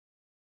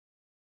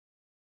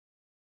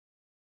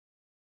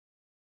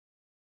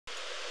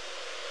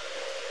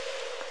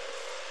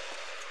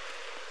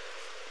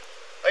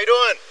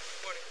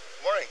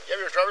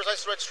driver's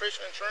license,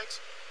 registration, insurance?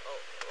 Oh,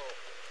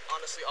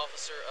 honestly,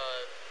 officer,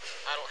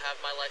 I don't have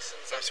my license.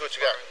 Let me see what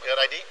you got. You got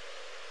ID? Yeah.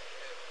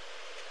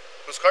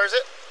 Whose car is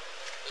it?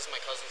 This is my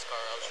cousin's car.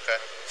 I was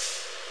okay.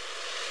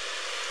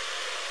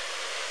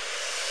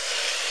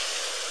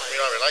 You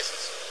don't have your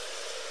license?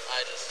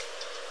 I just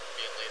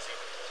being lazy.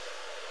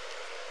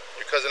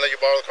 Your cousin let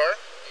you borrow the car?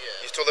 Yeah.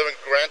 You still live in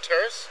Grand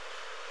Terrace?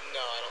 No,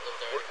 I don't live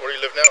there. Where do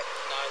you live now?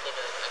 No, I live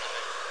in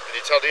NMA. Did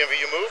you tell DMV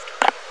you moved?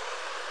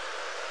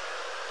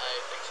 I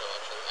think so,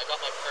 actually. I got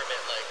my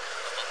permit like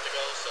a month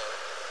ago, so.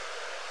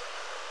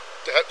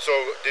 So,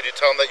 did you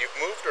tell them that you've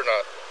moved or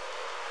not?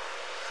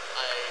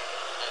 I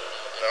don't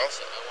know. No?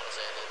 I want to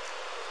say I did.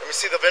 Let me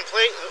see the VIN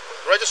plate.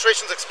 The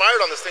registration's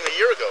expired on this thing a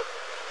year ago.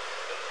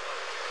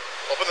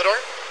 Open the door.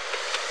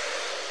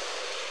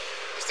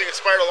 This thing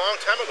expired a long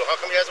time ago. How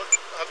come he hasn't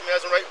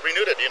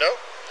renewed it? Do you know?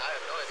 I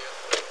have no idea.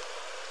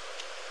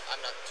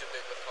 I'm not too big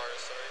with cars,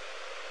 sorry.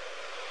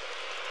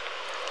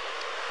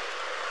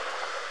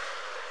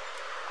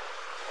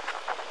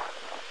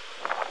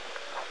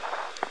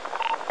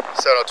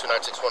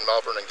 702-961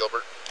 Malvern and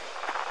Gilbert.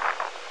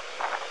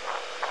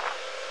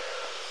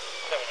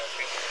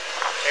 702.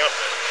 Hang on.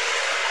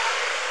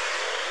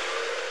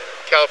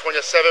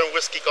 California 7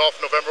 Whiskey Golf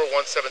November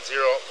 170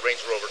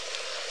 Range Rover.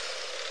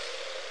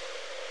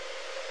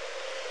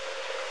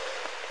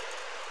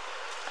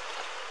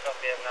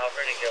 Copy of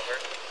Malvern and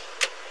Gilbert.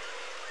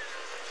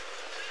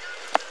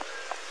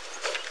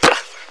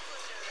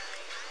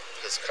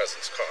 His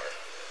cousin's car.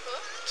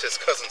 Huh? It's his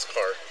cousin's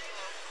car.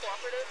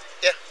 Cooperative?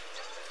 Yeah.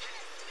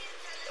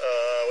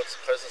 What's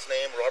the cousin's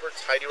name?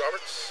 Roberts? Heidi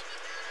Roberts?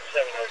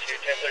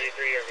 702,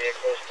 1033, your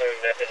vehicle is clearing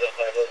back is up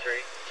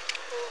 503.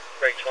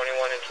 Break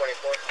 21 and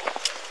 24.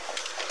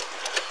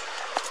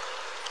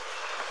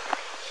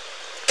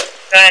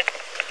 9.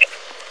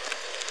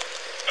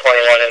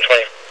 21 and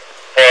 24.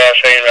 I'll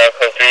show you route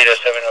code 3 to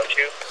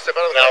 702. Step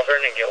out of the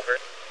Malvern and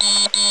Gilbert.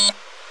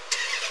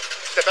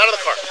 Step out of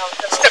the car.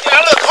 Step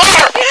out of the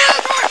car! Get out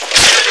of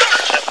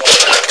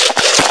the car!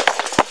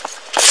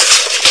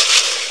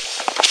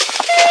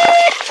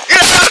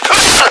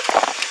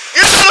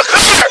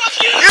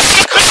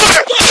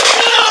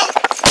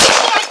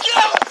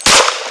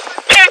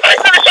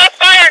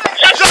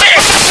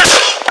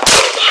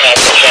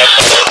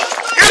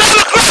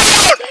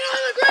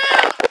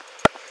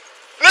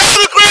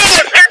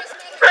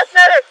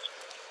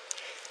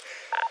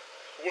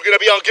 We're going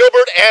to be on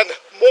Gilbert and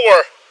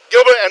more.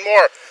 Gilbert and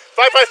more.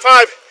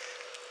 555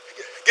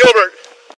 Gilbert.